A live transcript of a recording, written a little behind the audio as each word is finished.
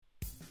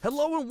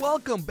Hello and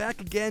welcome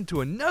back again to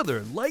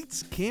another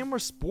Lights, Camera,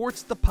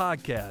 Sports, the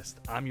podcast.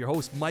 I'm your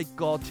host, Mike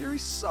Galtieri.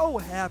 So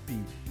happy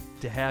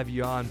to have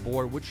you on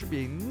board, which should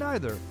be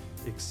another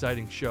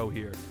exciting show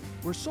here.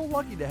 We're so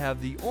lucky to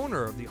have the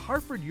owner of the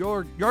Hartford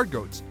Yard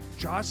Goats,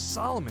 Josh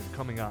Solomon,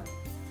 coming on.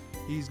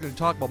 He's going to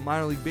talk about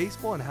minor league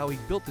baseball and how he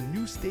built a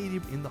new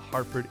stadium in the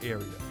Hartford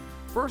area.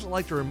 First, I'd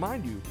like to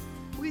remind you,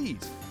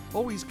 please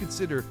always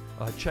consider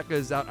checking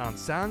us out on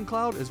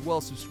SoundCloud, as well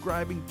as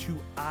subscribing to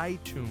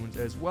iTunes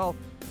as well.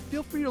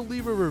 Feel free to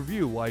leave a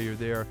review while you're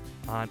there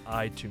on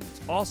iTunes.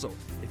 Also,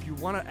 if you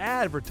want to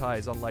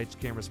advertise on Lights,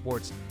 Camera,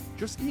 Sports,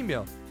 just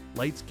email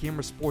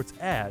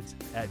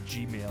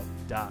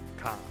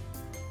lightscamerasportsads@gmail.com.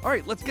 All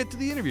right, let's get to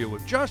the interview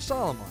with Josh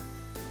Solomon,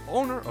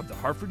 owner of the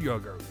Hartford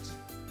Yard Goats.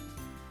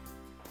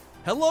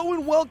 Hello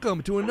and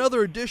welcome to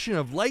another edition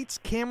of Lights,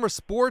 Camera,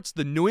 Sports,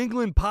 the New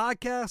England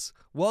podcast.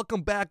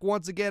 Welcome back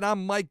once again.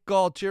 I'm Mike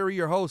Galtieri,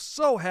 your host.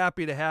 So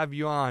happy to have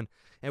you on.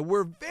 And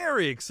we're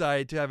very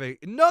excited to have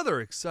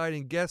another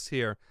exciting guest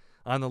here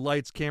on the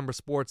Lights, Camera,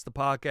 Sports, the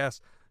podcast.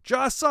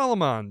 Josh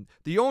Solomon,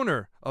 the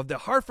owner of the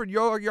Hartford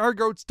Yard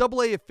Goats,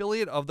 AA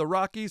affiliate of the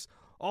Rockies,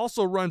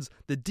 also runs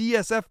the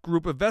DSF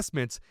Group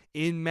Investments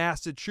in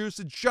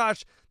Massachusetts.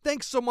 Josh,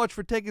 thanks so much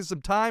for taking some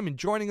time and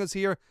joining us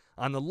here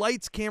on the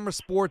Lights, Camera,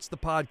 Sports, the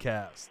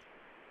podcast.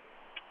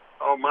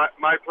 Oh,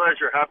 my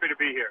pleasure. Happy to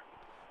be here.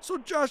 So,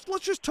 Josh,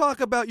 let's just talk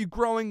about you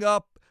growing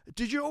up.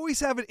 Did you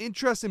always have an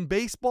interest in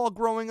baseball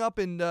growing up,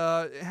 and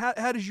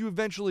how did you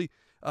eventually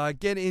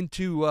get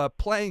into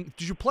playing?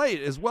 Did you play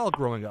it as well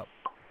growing up?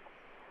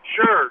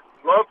 Sure.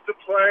 Loved to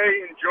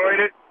play, enjoyed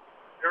it.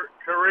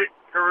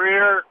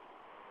 Career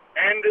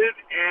ended,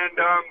 and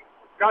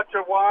got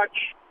to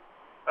watch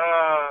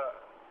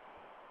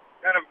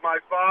kind of my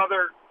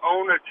father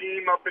own a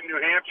team up in New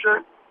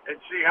Hampshire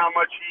and see how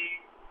much he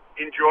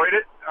enjoyed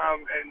it,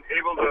 and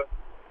able to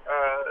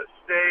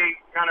stay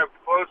kind of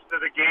close to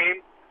the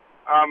game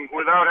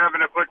without having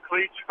to put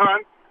cleats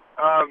on.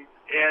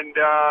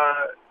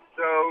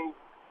 So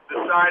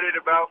decided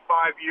about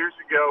 5 years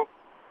ago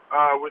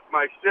with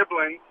my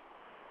siblings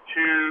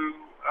to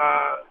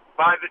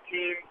buy the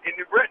team in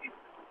New Britain,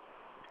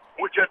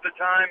 which at the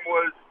time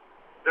was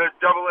the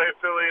AA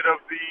affiliate of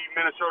the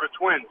Minnesota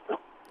Twins.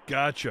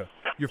 Gotcha.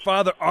 Your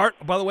father, Art,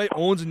 by the way,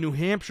 owns the New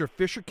Hampshire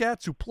Fisher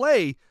Cats, who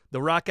play the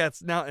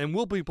Rockettes now and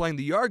will be playing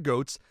the Yard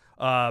Goats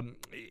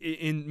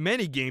in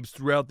many games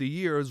throughout the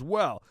year as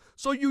well.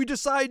 So you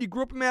decided you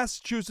grew up in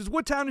Massachusetts.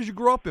 What town did you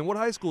grow up in? What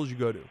high school did you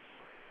go to?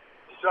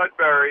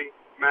 Sudbury,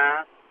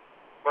 Mass,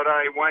 but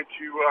I went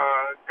to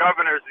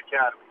Governor's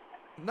Academy.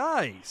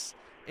 Nice.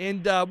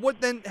 And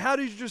how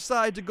did you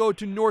decide to go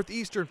to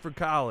Northeastern for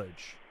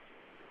college?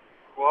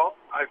 Well,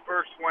 I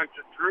first went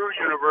to Drew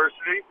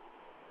University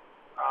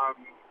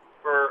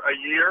for a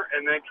year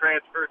and then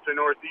transferred to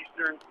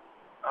Northeastern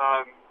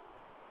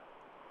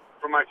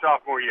for my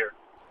sophomore year.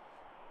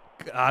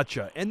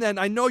 Gotcha. And then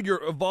I know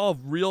you're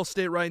involved real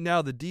estate right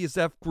now, the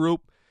DSF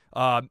Group.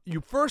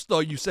 You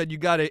said you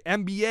got an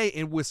MBA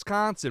in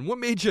Wisconsin. What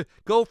made you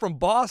go from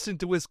Boston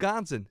to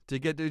Wisconsin?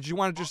 Did you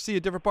want to just see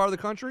a different part of the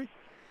country?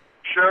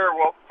 Sure.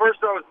 Well,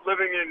 first I was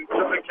living in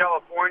Southern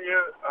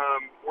California,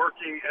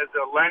 working as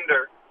a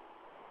lender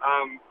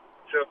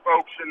to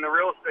folks in the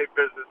real estate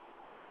business,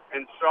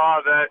 and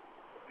saw that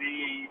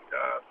the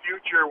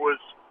future was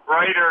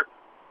brighter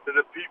to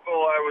the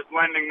people I was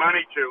lending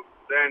money to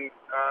than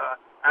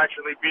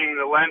actually being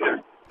the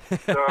lender.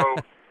 So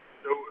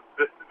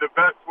the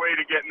best way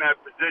to get in that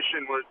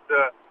position was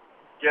to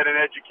get an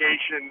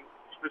education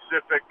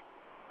specific,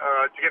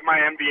 to get my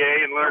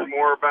MBA and learn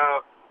more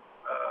about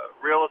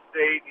real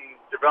estate and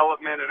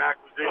development and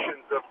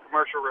acquisitions of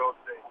commercial real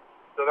estate.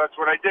 So that's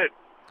what I did.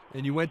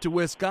 And you went to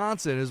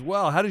Wisconsin as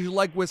well. How did you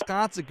like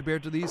Wisconsin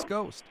compared to the East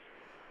Coast?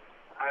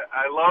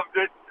 I loved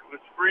it. It was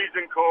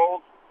freezing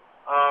cold,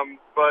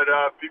 but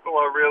people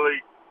are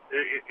really,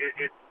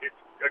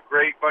 it's a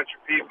great bunch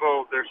of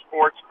people. They're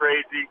sports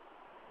crazy.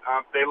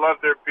 They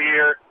love their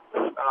beer,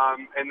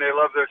 and they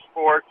love their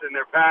sports and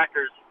their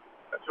Packers.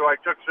 So I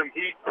took some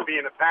heat for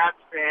being a Pats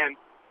fan,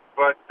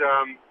 but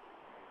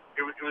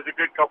it was a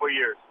good couple of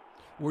years.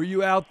 Were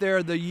you out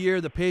there the year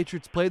the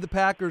Patriots played the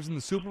Packers in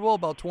the Super Bowl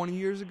about 20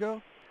 years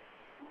ago?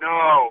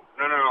 No.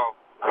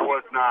 I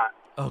was not.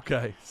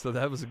 Okay, so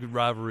that was a good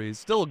rivalry.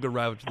 Still a good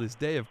rivalry to this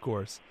day, of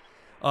course.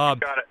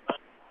 Got it.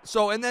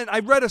 So, and then I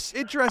read an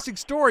interesting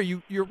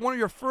story. One of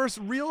your first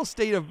real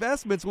estate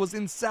investments was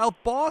in South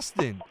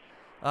Boston.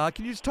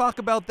 Can you just talk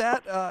about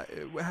that?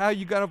 How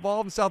you got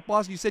involved in South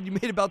Boston? You said you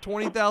made about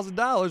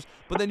 $20,000,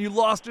 but then you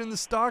lost it in the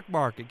stock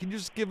market. Can you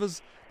just give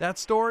us that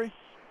story?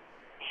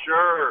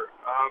 Sure.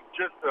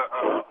 Just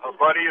a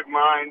buddy of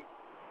mine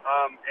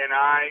and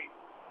I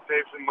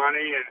saved some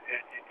money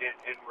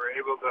and were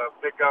able to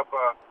pick up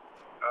a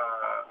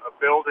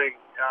building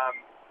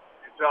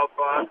in South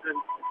Boston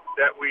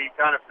that we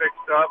kind of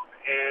fixed up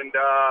and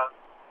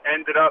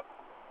ended up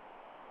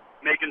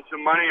making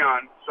some money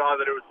on. Saw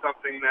that it was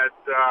something that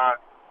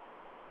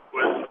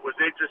was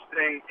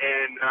interesting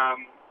and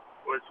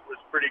was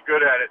pretty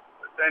good at it.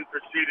 But then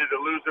proceeded to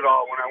lose it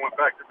all when I went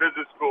back to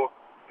business school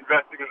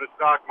investing in the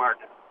stock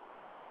market.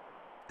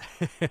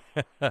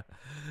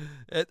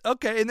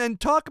 Okay, and then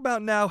talk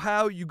about now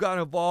how you got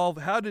involved.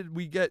 How did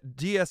we get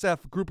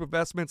DSF Group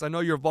Investments? I know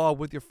you're involved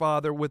with your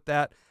father with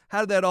that.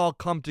 How did that all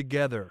come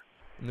together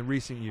in the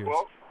recent years?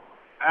 Well,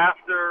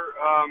 after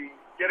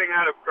getting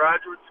out of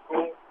graduate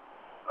school,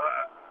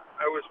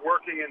 I was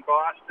working in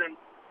Boston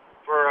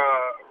for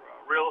a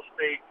real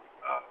estate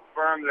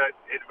firm that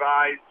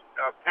advised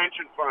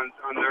pension funds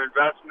on their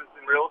investments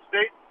in real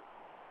estate.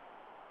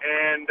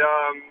 And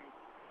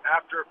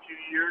after a few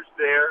years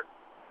there,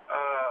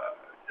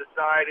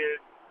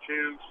 decided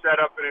to set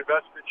up an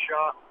investment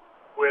shop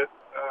with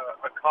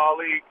a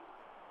colleague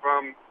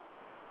from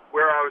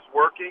where I was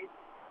working,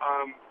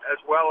 as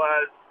well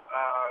as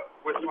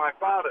with my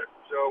father.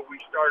 So we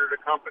started a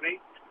company,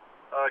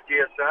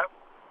 DSF,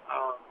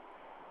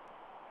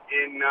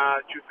 in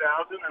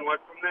 2000 and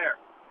went from there.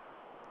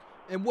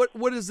 And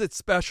what does it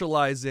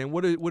specialize in?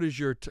 What is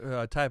your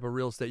type of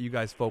real estate you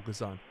guys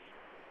focus on?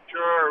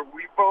 Sure.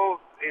 We both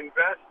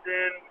invest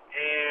in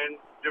and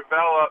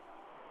develop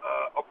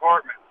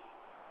apartments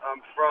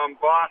from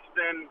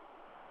Boston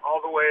all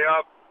the way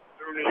up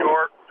through New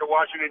York to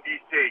Washington,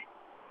 D.C.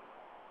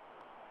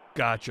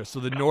 Gotcha. So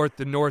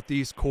the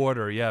northeast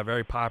quarter, yeah,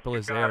 very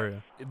populous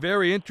area.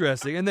 Very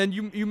interesting. And then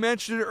you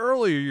mentioned it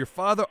earlier. Your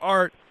father,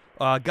 Art,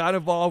 got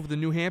involved with the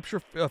New Hampshire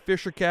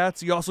Fisher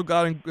Cats. He also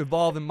got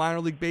involved in minor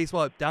league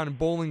baseball down in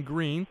Bowling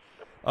Green.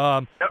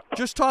 Yep.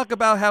 Just talk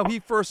about how he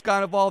first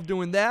got involved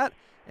doing that,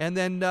 and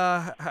then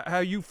how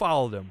you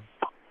followed him.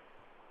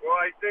 Well,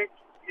 I think,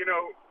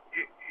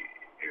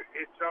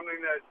 it's something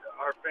that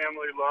our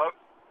family loves,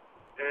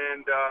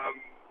 and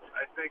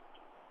I think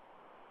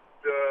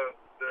the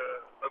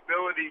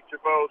ability to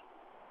both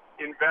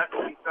invest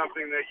in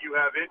something that you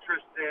have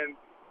interest in,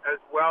 as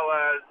well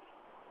as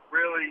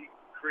really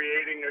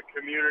creating a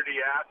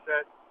community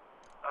asset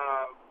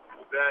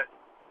that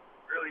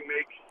really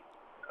makes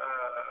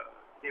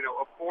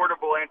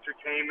affordable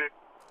entertainment.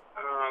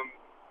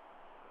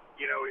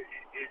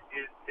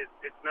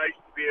 It's nice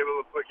to be able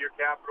to put your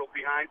capital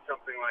behind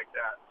something like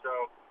that. So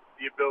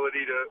the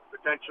ability to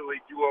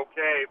potentially do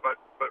okay, but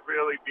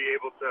really be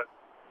able to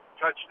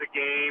touch the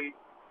game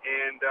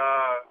and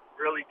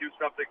really do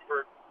something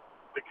for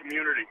the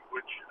community,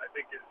 which I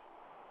think is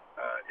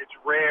it's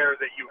rare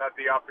that you have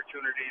the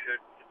opportunity to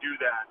do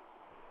that.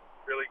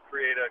 Really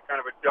create a kind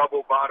of a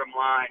double bottom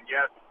line.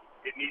 Yes,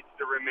 it needs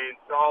to remain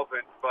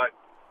solvent, but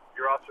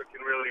you also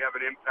can really have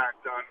an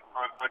impact on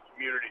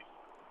communities.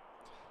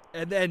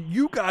 And then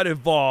you got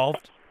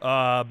involved,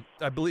 I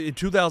believe, in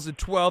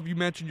 2012. You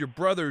mentioned your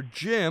brother,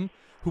 Jim,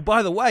 who,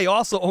 by the way,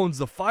 also owns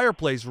the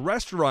Fireplace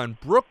restaurant in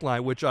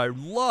Brookline, which I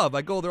love.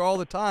 I go there all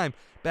the time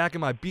back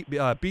in my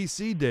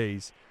BC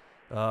days.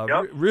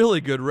 Yep.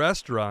 Really good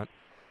restaurant.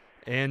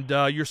 And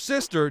your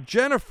sister,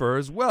 Jennifer,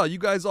 as well. You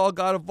guys all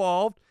got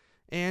involved,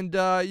 and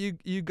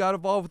you got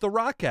involved with the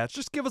Rockcats.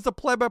 Just give us a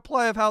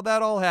play-by-play of how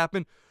that all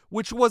happened,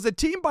 which was a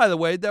team, by the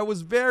way, that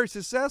was very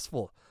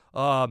successful.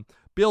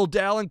 Bill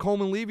Dallin,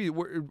 Coleman Levy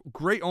were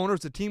great owners.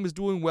 The team is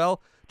doing well.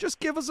 Just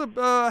give us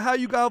how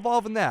you got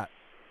involved in that.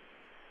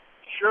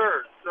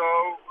 Sure. So,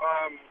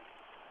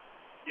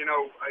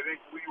 I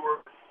think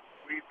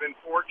we've been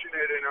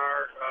fortunate in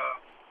our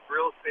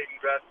real estate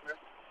investments,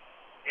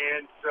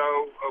 and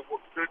so a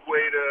good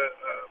way to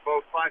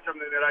both find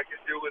something that I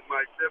could do with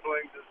my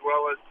siblings, as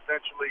well as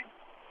potentially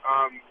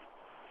have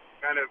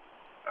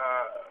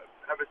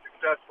a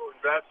successful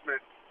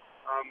investment.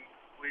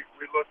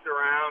 We looked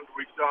around.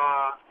 We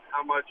saw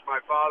how much my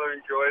father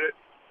enjoyed it.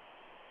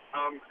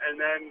 And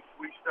then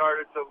we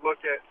started to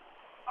look at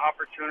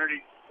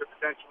opportunities to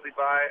potentially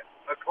buy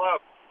a club.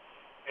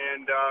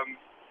 And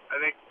I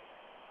think,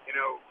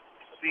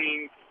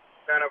 seeing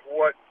kind of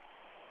what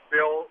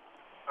Bill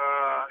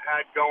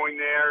had going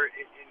there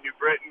in New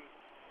Britain,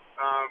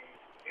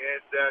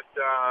 and that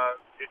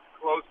it's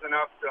close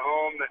enough to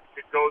home that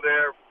could go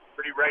there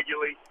pretty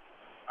regularly.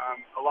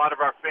 A lot of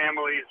our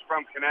family is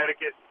from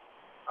Connecticut,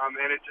 and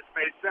it just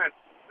made sense.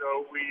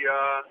 So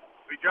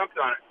we jumped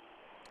on it.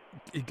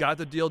 You got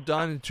the deal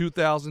done in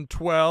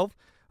 2012,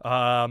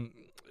 and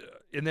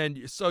then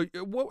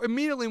what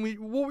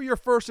were your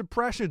first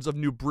impressions of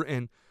New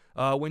Britain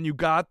when you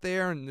got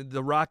there, and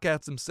the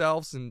Rockcats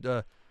themselves, and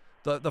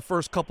the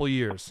first couple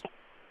years?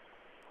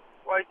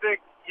 Well, I think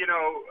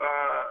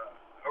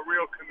a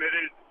real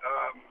committed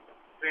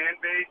fan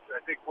base. I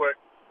think what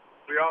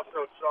we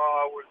also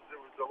saw was there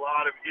was a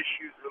lot of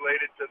issues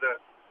related to the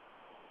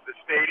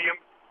stadium.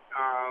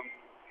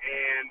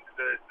 And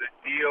the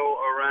deal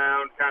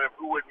around kind of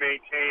who would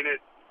maintain it,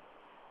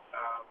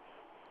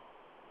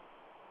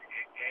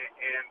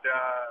 and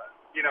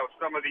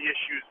some of the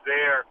issues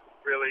there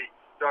really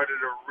started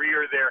to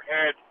rear their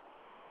head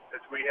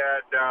as we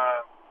had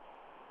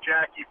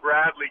Jackie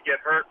Bradley get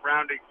hurt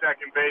rounding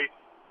second base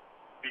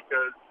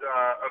because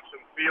of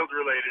some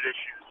field-related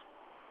issues.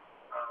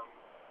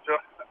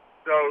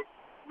 So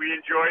we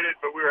enjoyed it,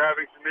 but we were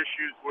having some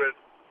issues with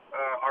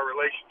our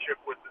relationship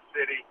with the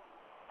city.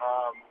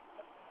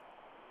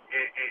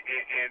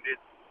 And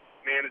its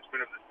management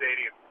of the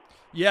stadium.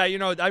 Yeah,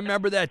 I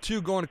remember that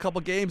too, going a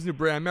couple games in New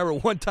Britain. I remember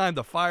one time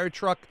the fire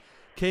truck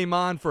came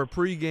on for a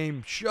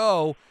pregame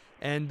show,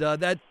 and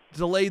that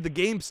delayed the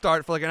game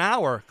start for like an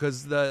hour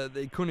because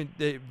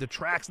the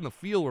tracks in the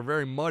field were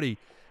very muddy,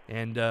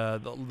 and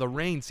the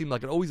rain seemed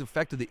like it always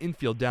affected the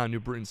infield down New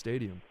Britain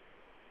Stadium.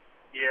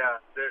 Yeah,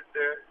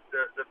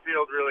 the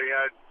field really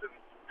had some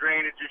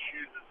drainage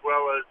issues as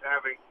well as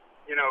having,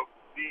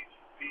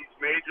 these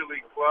major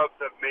league clubs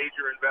have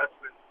major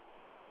investments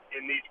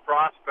in these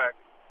prospects.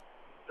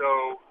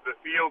 So the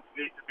fields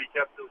need to be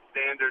kept to a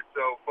standard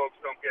so folks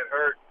don't get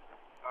hurt.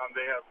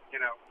 They have,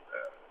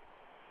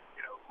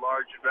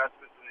 large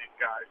investments in these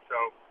guys. So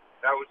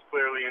that was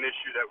clearly an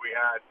issue that we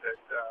had.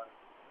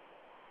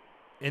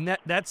 And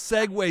that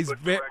segues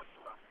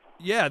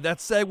that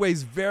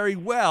segues very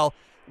well.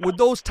 Were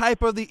those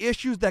type of the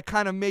issues that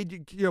kind of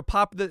made you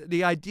pop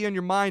the idea in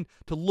your mind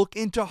to look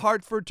into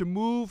Hartford, to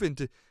move and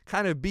to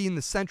kind of be in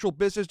the central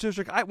business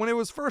district? When it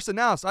was first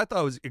announced, I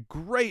thought it was a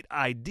great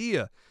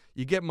idea.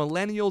 You get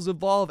millennials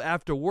involved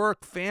after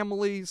work,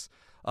 families,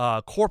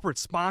 corporate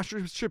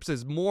sponsorships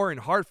is more in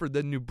Hartford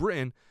than New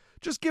Britain.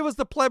 Just give us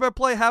the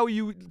play-by-play how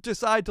you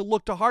decide to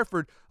look to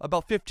Hartford,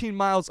 about 15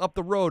 miles up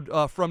the road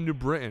from New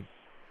Britain.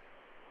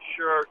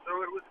 Sure. So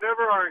it was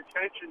never our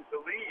intention to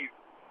leave.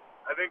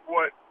 I think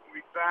what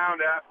we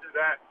found after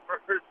that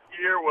first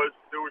year was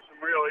there were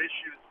some real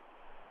issues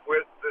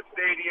with the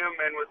stadium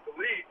and with the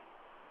league.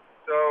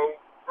 So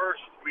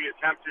first we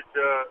attempted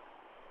to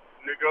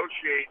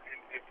negotiate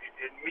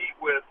and meet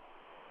with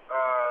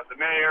the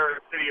mayor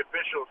and city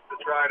officials to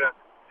try to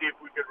see if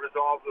we could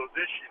resolve those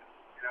issues.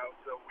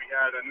 So we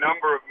had a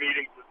number of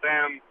meetings with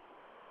them.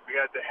 We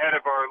had the head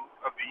of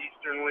the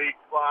Eastern League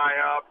fly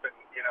up, and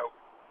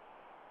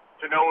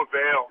to no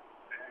avail.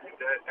 And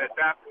at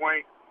that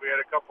point, we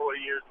had a couple of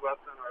years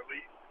left on our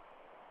lease,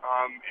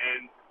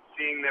 and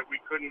seeing that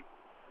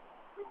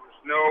there was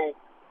no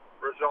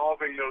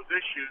resolving those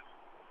issues,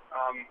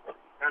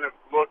 kind of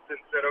looked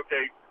and said,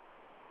 okay,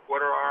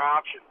 what are our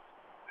options?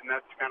 And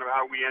that's kind of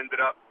how we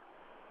ended up,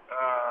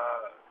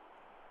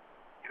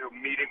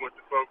 meeting with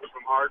the folks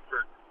from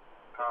Hartford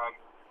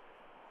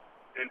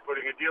and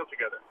putting a deal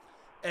together.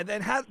 And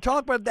then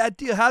talk about that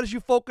deal. How did you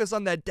focus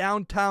on that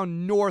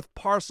downtown north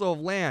parcel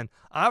of land?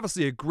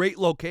 Obviously a great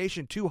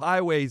location, two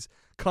highways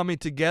coming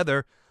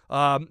together.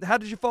 How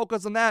did you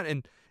focus on that?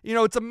 And,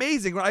 it's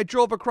amazing. I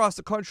drove across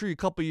the country a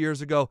couple of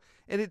years ago,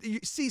 and you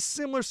see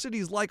similar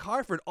cities like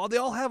Hartford. They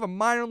all have a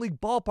minor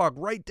league ballpark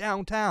right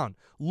downtown.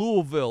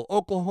 Louisville,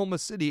 Oklahoma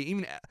City,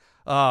 even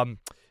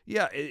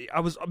I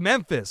was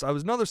Memphis. I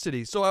was another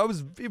city. So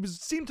it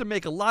seemed to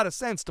make a lot of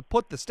sense to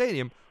put the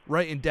stadium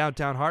right in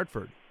downtown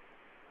Hartford.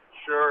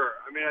 Sure.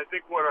 I mean, I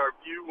think what our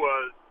view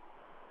was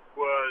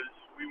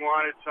we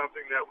wanted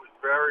something that was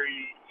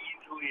very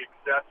easily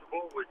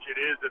accessible, which it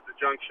is at the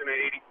junction of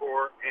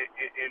 84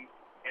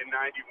 and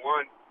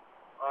 91,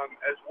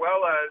 as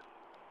well as,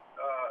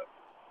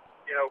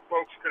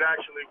 folks could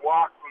actually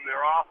walk from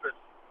their office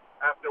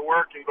after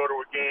work and go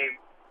to a game.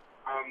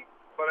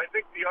 But I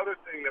think the other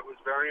thing that was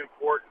very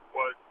important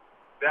was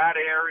that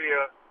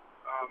area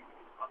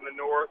on the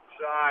north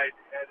side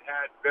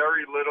had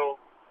very little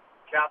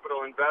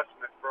capital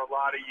investment for a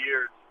lot of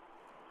years.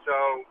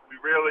 So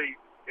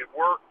it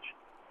worked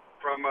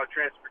from a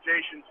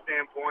transportation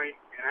standpoint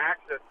and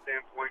access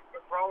standpoint,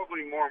 but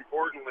probably more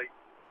importantly,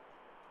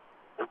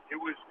 it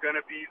was going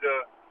to be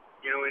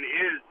and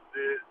is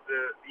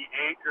the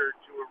anchor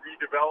to a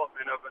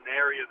redevelopment of an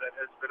area that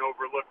has been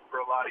overlooked for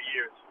a lot of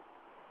years.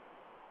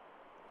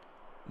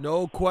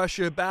 No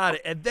question about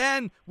it. And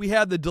then we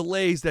had the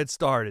delays that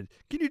started.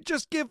 Can you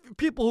just give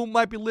people who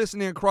might be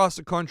listening across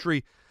the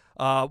country,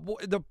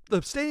 the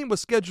stadium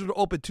was scheduled to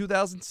open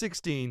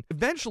 2016.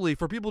 Eventually,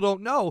 for people who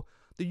don't know,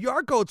 the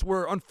Yard Goats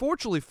were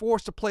unfortunately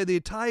forced to play the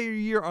entire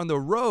year on the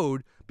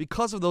road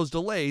because of those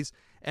delays.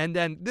 And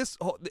then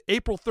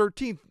April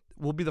 13th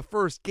will be the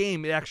first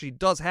game it actually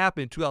does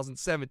happen in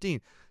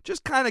 2017.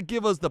 Just kind of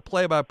give us the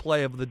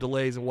play-by-play of the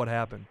delays and what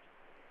happened.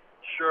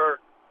 Sure.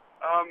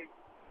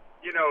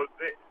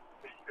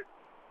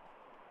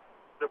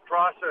 The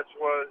process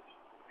was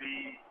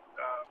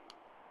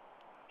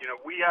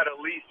we had a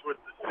lease with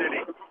the city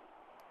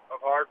of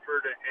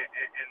Hartford,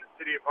 and the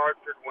city of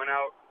Hartford went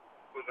out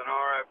with an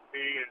RFP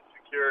and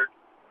secured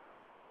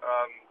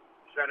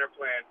center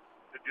plan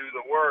to do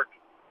the work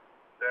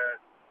that,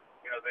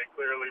 they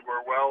clearly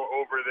were well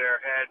over their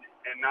head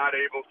and not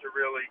able to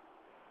really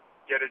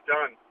get it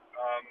done.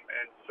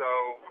 And so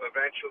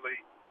eventually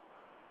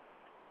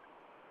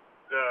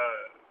the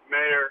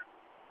mayor,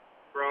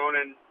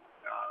 Cronin,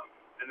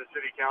 and the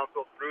city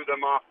council threw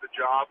them off the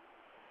job,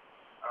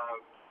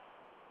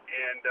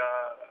 and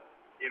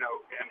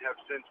have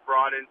since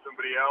brought in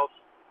somebody else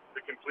to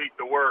complete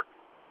the work.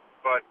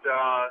 But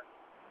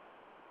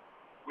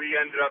we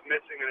ended up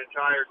missing an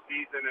entire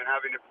season and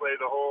having to play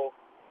the whole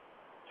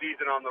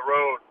season on the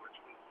road, which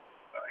was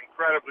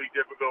incredibly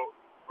difficult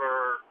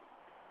for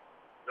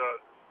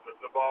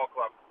the ball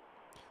club.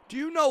 Do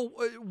you know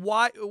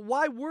why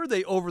were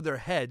they over their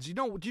heads?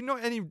 Do you know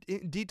any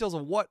details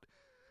of what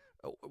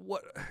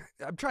What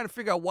I'm trying to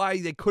figure out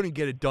why they couldn't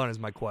get it done is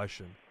my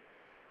question.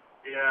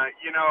 Yeah, I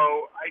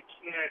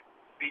can't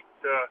speak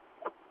to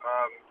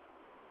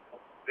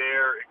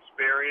their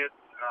experience,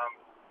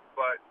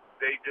 but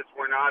they just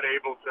were not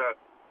able to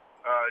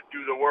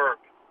do the work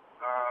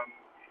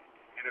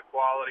in a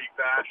quality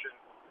fashion,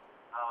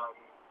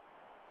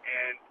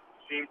 and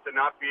seem to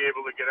not be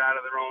able to get out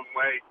of their own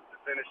way to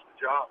finish the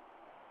job.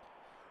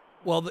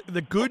 Well,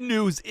 the good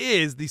news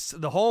is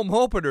the home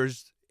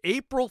openers,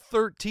 April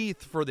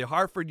 13th for the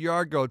Hartford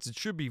Yard Goats. It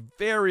should be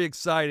very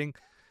exciting.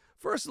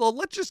 First of all,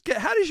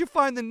 how did you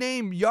find the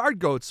name Yard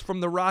Goats from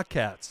the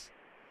Rockcats?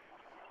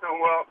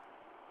 Well,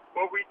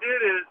 what we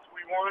did is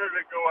we wanted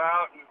to go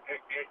out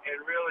and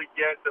really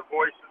get the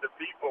voice of the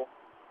people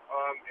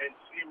and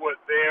see what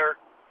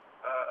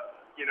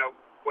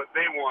what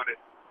they wanted.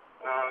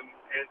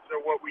 And so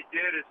what we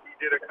did is we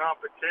did a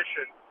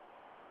competition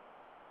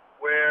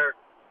where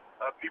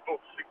people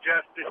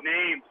suggested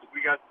names.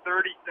 We got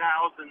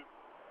 30,000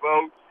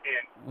 votes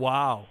in.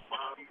 Wow.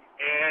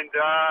 And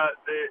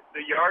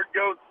the Yard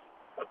Goats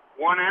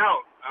won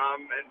out.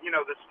 And,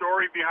 the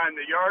story behind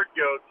the Yard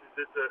Goats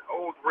is it's an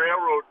old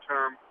railroad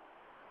term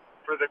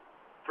for the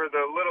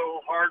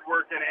little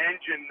hard-working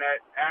engine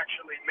that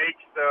actually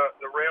makes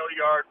the rail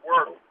yard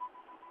work.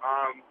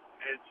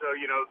 And so,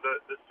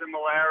 the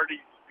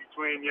similarities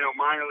between,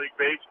 minor league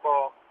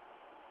baseball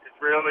is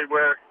really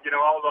where,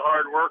 all the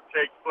hard work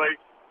takes place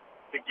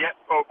to get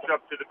folks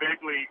up to the big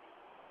leagues.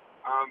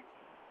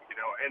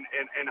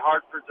 And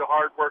Hartford's a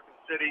hard-working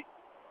city.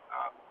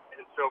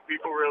 And so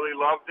people really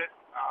loved it,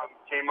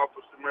 came up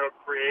with some real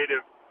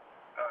creative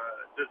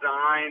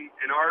design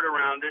and art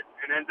around it,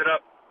 and ended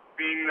up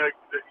being the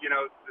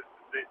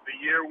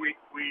year we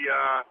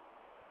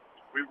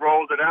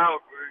rolled it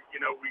out.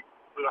 We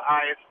were the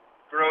highest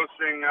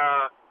grossing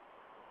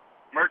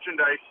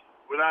merchandise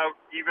without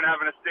even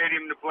having a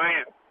stadium to play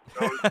in.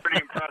 So it was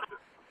pretty impressive.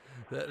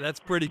 That's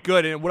pretty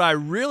good. And what I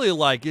really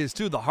like is,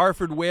 too, the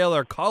Hartford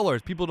Whaler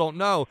colors. People don't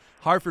know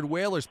Hartford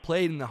Whalers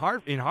played in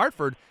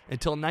Hartford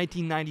until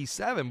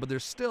 1997, but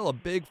there's still a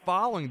big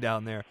following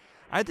down there.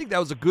 I think that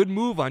was a good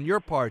move on your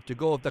part to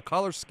go with the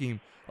color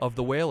scheme of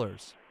the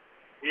Whalers.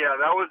 Yeah,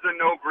 that was a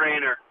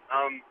no-brainer.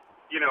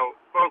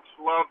 Folks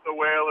love the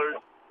Whalers.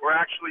 We're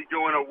actually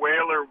doing a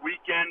Whaler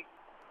weekend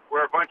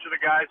where a bunch of the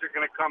guys are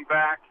going to come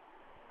back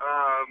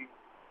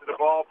to the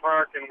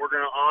ballpark, and we're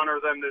going to honor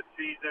them this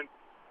season.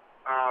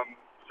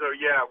 So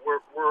yeah,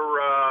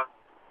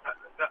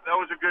 that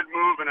was a good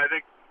move, and I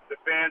think the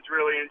fans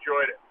really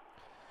enjoyed it.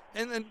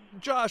 And then,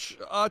 Josh,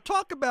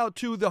 talk about,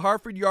 too, the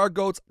Hartford Yard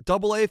Goats,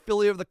 AA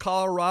affiliate of the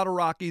Colorado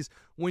Rockies.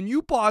 When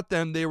you bought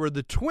them, they were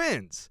the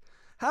Twins.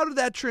 How did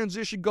that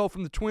transition go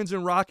from the Twins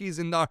and Rockies,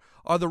 and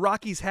are the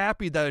Rockies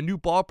happy that a new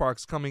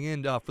ballpark's coming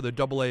in for the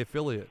AA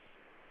affiliate?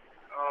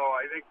 Oh,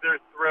 I think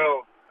they're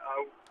thrilled.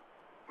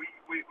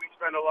 We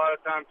spend a lot of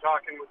time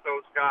talking with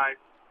those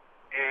guys,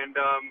 and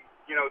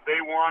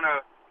they want to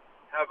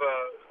have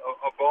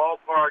a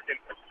ballpark and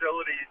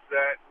facilities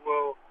that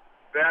will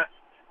best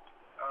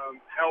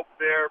help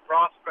their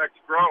prospects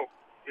grow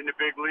into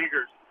big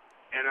leaguers.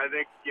 And I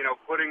think,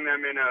 putting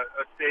them in a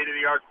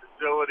state-of-the-art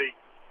facility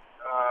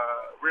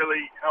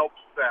really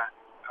helps that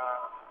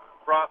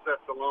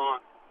process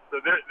along. So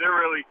they're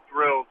really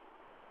thrilled.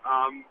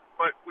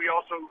 But we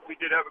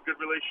did have a good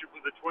relationship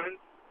with the Twins.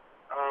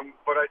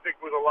 But I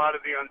think with a lot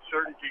of the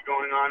uncertainty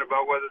going on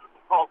about whether the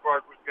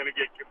ballpark was going to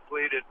get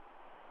completed,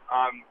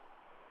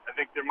 I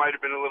think there might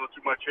have been a little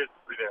too much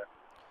history there.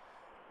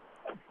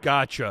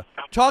 Gotcha.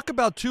 Talk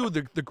about, too,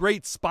 the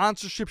great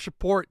sponsorship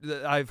support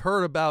that I've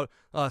heard about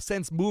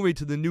since moving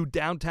to the new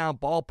downtown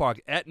ballpark.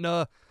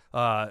 Aetna,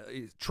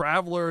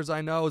 Travelers,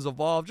 I know, has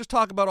evolved. Just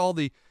talk about all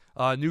the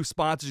new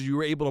sponsors you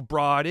were able to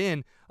brought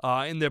in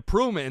the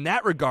improvement in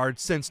that regard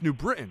since New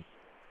Britain.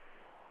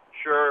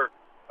 Sure.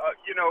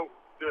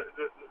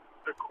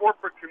 The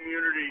corporate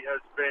community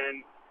has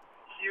been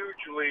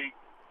hugely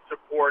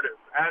supportive,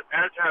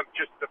 as have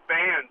just the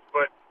fans.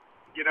 But,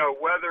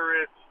 whether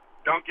it's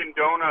Dunkin'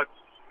 Donuts,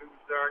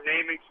 who's our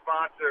naming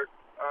sponsor,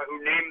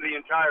 who named the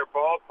entire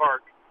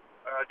ballpark,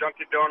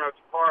 Dunkin' Donuts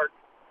Park,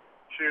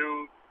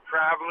 to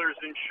Travelers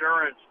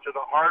Insurance, to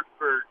the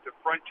Hartford, to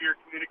Frontier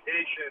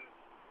Communications,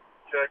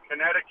 to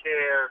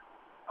Connecticut.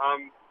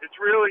 It's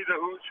really the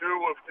who's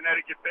who of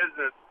Connecticut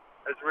business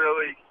has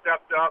really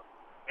stepped up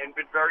and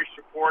been very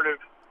supportive,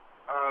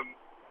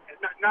 and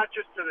not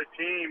just to the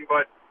team,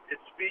 but it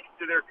speaks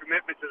to their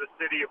commitment to the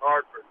city of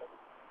Hartford.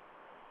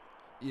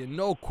 Yeah,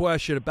 no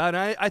question about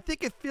it. I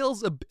think it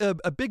fills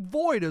a big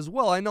void as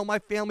well. I know my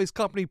family's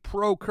company,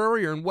 Pro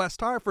Courier in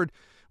West Hartford,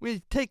 when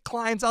you take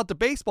clients out to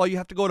baseball, you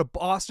have to go to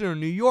Boston or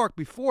New York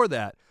before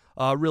that.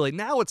 Really,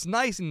 now it's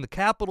nice in the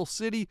capital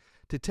city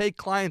to take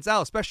clients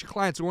out, especially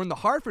clients who are in the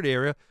Hartford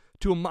area,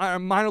 to a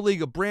minor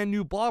league, a brand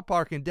new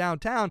ballpark in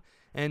downtown,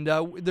 and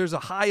there's a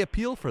high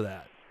appeal for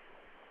that.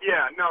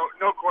 Yeah,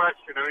 no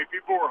question. I mean,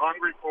 people were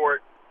hungry for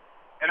it,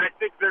 and I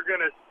think they're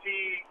going to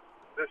see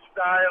the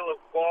style of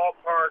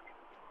ballpark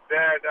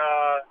that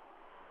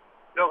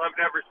they'll have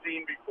never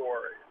seen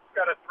before.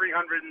 got a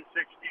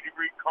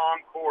 360-degree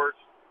concourse.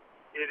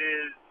 It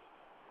is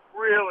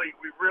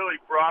we've really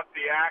brought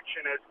the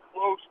action as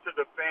close to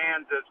the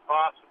fans as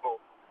possible.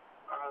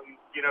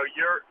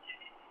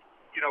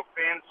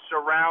 Fans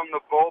surround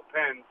the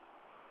bullpens.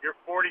 You're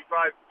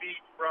 45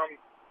 feet from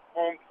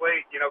home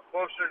plate,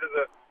 closer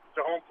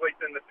to home plate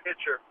than the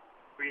pitcher.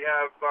 We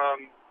have,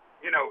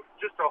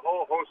 just a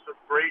whole host of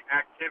great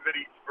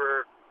activities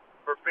for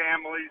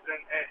families.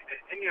 And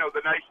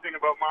the nice thing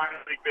about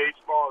minor league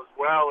baseball as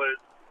well is,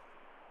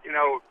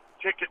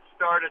 tickets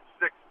start at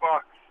 $6.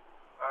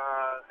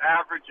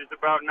 Average is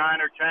about $9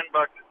 or $10.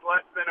 It's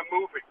less than a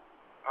movie.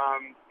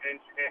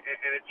 And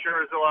it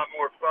sure is a lot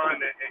more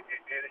fun and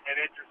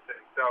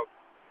interesting. So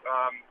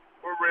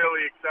we're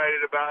really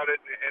excited about it,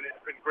 and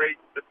it's been great.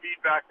 The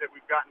feedback that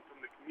we've gotten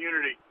from the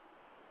community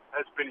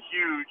has been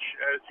huge.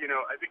 As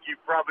I think you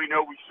probably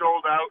know, we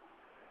sold out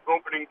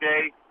opening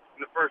day in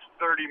the first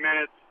 30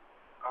 minutes.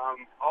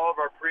 All of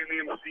our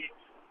premium seats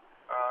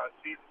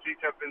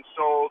have been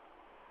sold.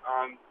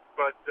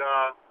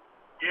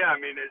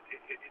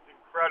 It's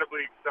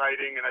incredibly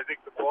exciting, and I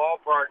think the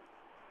ballpark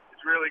is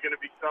really going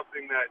to be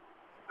something that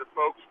the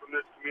folks from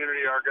this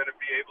community are going to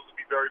be able to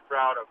be very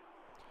proud of.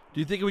 Do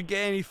you think we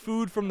get any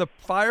food from the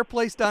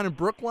fireplace down in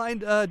Brookline,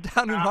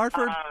 down in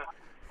Hartford?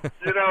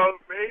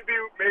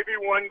 Maybe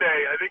one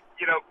day. I think,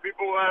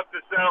 people will have to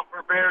settle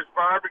for Bear's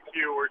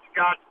Barbecue or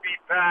Scott's Beef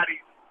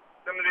Patties,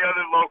 some of the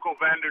other local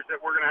vendors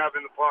that we're going to have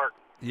in the park.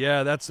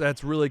 Yeah,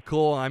 that's really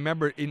cool. I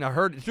remember, I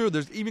heard too,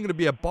 there's even going to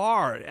be a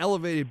bar, an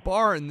elevated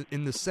bar in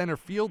the center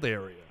field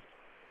area.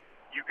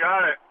 You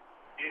got it.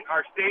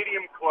 Our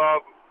stadium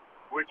club,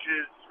 which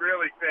is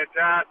really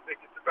fantastic,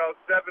 it's about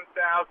 7,000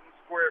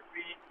 square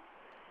feet,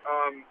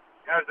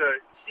 has a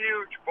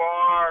huge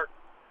bar,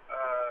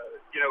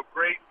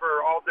 great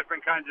for all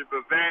different kinds of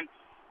events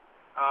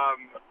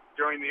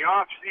during the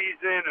off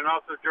season and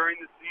also during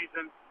the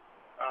season,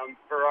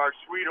 for our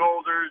suite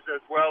holders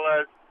as well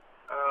as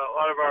a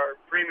lot of our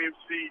premium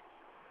seats.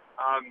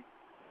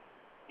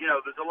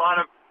 There's a lot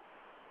of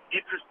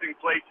interesting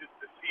places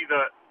to see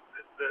the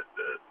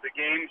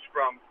games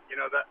from.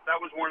 That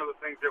was one of the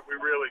things that we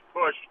really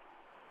pushed,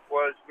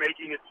 was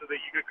making it so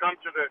that you could come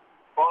to the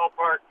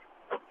ballpark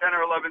 10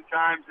 or 11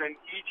 times, and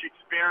each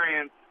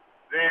experience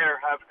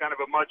there have kind of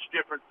a much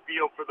different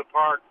feel for the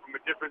park from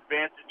a different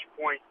vantage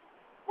point,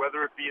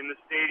 whether it be in the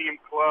stadium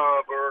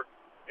club or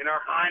in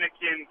our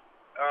Heineken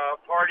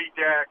party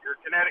deck or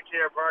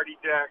Connecticut party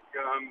deck.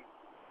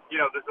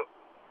 There's a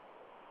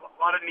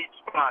lot of neat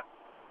spots.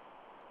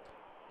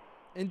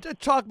 And to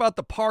talk about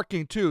the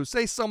parking too,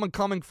 say someone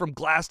coming from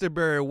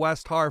Glastonbury or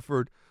West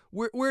Hartford,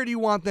 where do you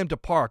want them to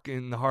park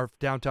in the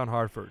downtown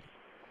Hartford?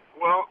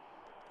 Well,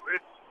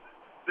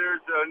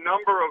 there's a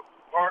number of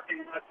parking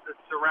lots that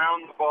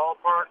surround the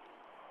ballpark,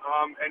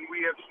 and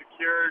we have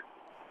secured,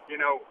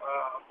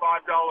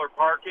 $5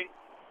 parking.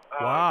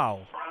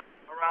 Wow.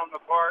 Around the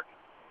park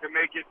to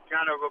make it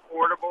kind of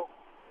affordable.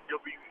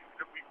 You'll be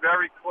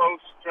very close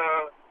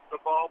to the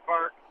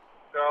ballpark,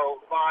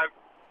 so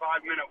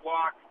 5-minute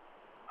walk.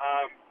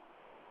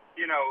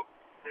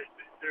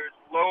 There's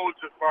loads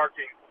of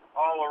parking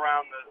all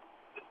around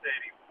the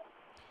stadium.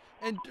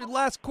 And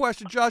last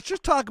question, Josh,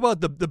 just talk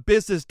about the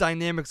business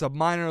dynamics of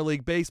minor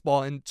league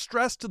baseball and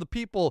stress to the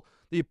people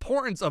the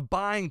importance of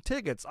buying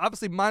tickets.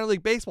 Obviously, minor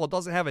league baseball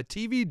doesn't have a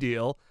TV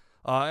deal,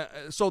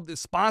 so the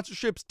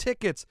sponsorships,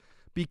 tickets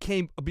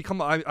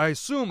become, I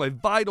assume, a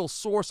vital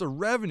source of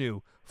revenue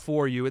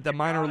for you at the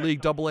minor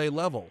league AA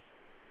level.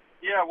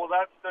 Yeah, well,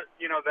 that's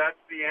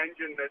the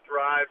engine that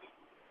drives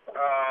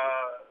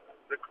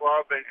the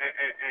club and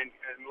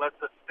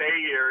lets us stay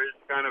here, is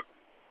kind of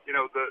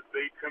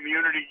the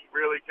community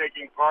really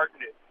taking part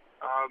in it.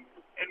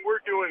 And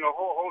we're doing a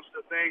whole host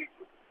of things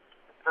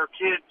for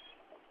kids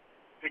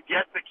to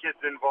get the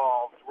kids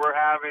involved. We're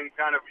having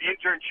kind of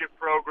internship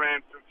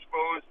programs to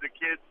expose the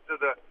kids to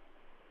the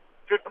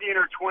 15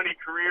 or 20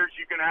 careers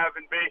you can have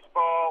in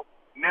baseball,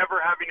 never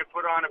having to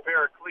put on a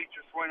pair of cleats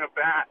or swing a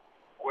bat,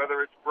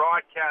 whether it's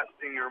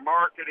broadcasting or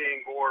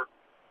marketing or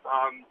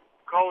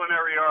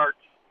culinary arts.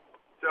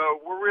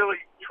 So we're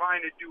really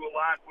trying to do a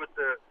lot with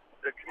the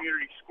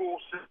community school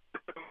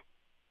system.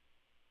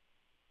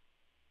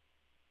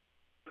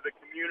 The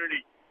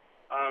community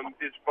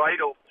is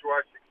vital to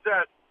our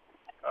success,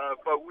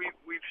 but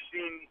we've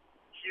seen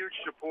huge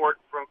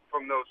support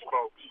from those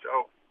folks.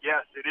 So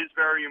yes, it is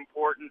very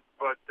important,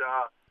 but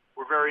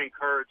we're very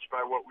encouraged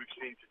by what we've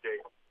seen to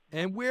date.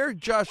 And where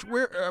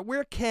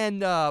can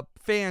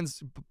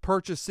fans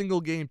purchase single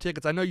game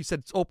tickets? I know you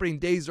said opening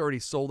day's already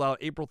sold out,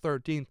 April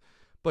 13th,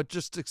 but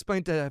just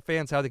explain to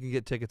fans how they can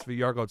get tickets for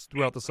Yargoats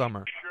throughout the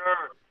summer.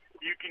 Sure.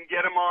 You can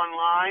get them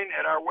online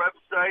at our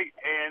website,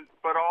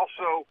 but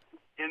also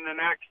in the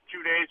next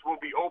 2 days we'll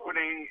be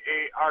opening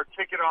our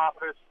ticket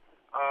office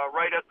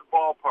right at the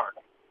ballpark.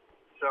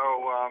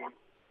 So,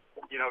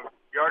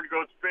 Yard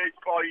Goats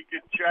baseball you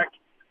can check,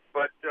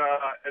 but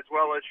as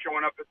well as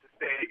showing up at the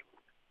stadium.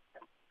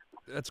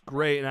 That's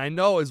great, and I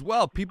know as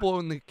well,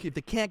 people if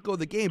they can't go to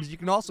the games, you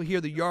can also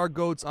hear the Yard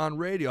Goats on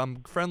radio.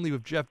 I'm friendly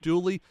with Jeff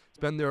Dooley. He's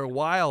been there a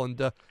while,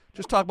 and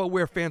just talk about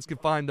where fans can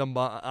find them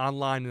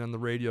online and on the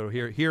radio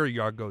to hear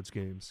Yard Goats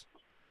games.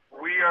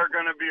 We are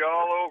going to be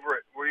all over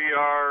it. We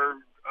are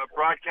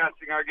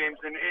broadcasting our games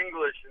in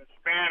English and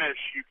Spanish.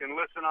 You can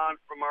listen on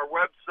from our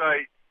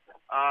website.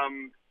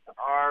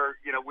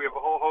 We have a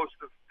whole host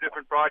of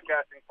different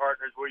broadcasting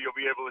partners where you'll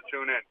be able to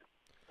tune in.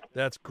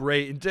 That's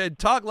great. And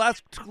talk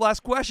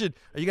last question.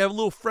 Are you gonna have a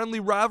little friendly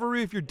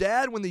rivalry with your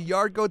dad when the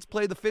Yard Goats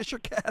play the Fisher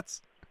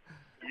Cats?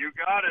 You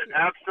got it.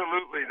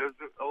 Absolutely. There's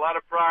a lot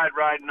of pride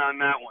riding on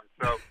that one.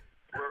 So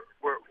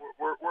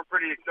we're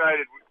pretty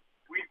excited.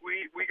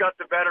 We got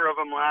the better of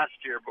them last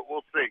year, but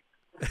we'll see.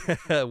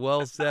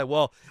 Well said.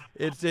 Well,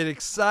 it's an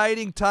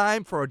exciting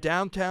time for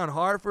downtown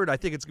Hartford. I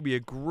think it's going to be a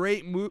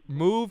great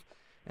move,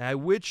 and I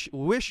wish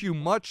you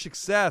much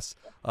success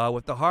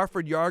with the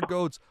Hartford Yard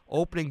Goats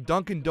opening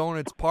Dunkin'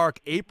 Donuts Park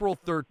April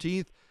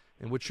 13th,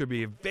 and which should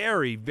be a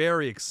very,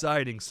 very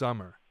exciting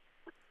summer.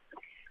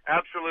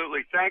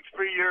 Absolutely. Thanks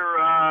for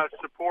your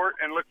support,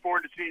 and look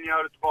forward to seeing you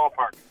out at the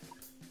ballpark.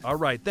 All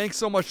right, thanks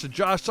so much to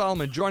Josh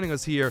Solomon joining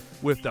us here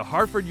with the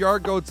Hartford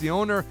Yard Goats, the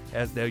owner,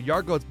 as the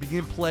Yard Goats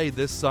begin play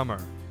this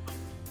summer.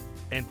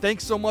 And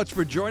thanks so much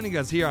for joining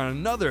us here on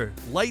another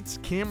Lights,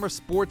 Camera,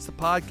 Sports, the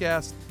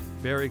podcast.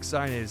 Very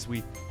excited as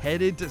we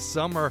head into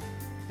summer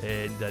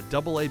and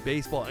AA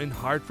baseball in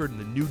Hartford in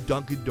the new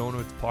Dunkin'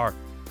 Donuts Park.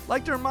 I'd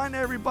like to remind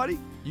everybody,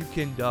 you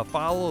can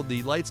follow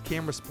the Lights,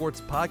 Camera,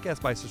 Sports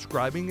podcast by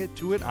subscribing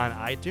to it on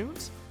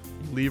iTunes.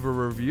 Leave a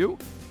review.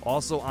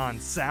 Also on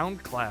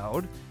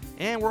SoundCloud.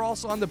 And we're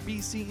also on the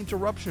BC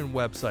Interruption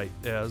website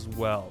as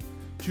well.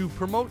 To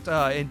promote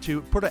and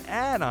to put an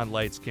ad on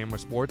Lights Camera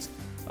Sports,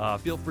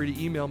 feel free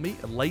to email me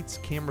at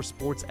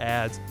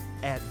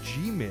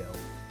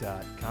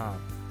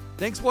lightscamerasportsads@gmail.com.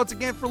 Thanks once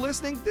again for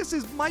listening. This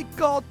is Mike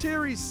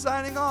Galtieri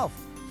signing off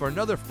for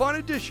another fun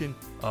edition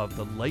of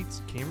the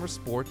Lights Camera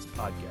Sports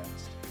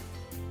podcast.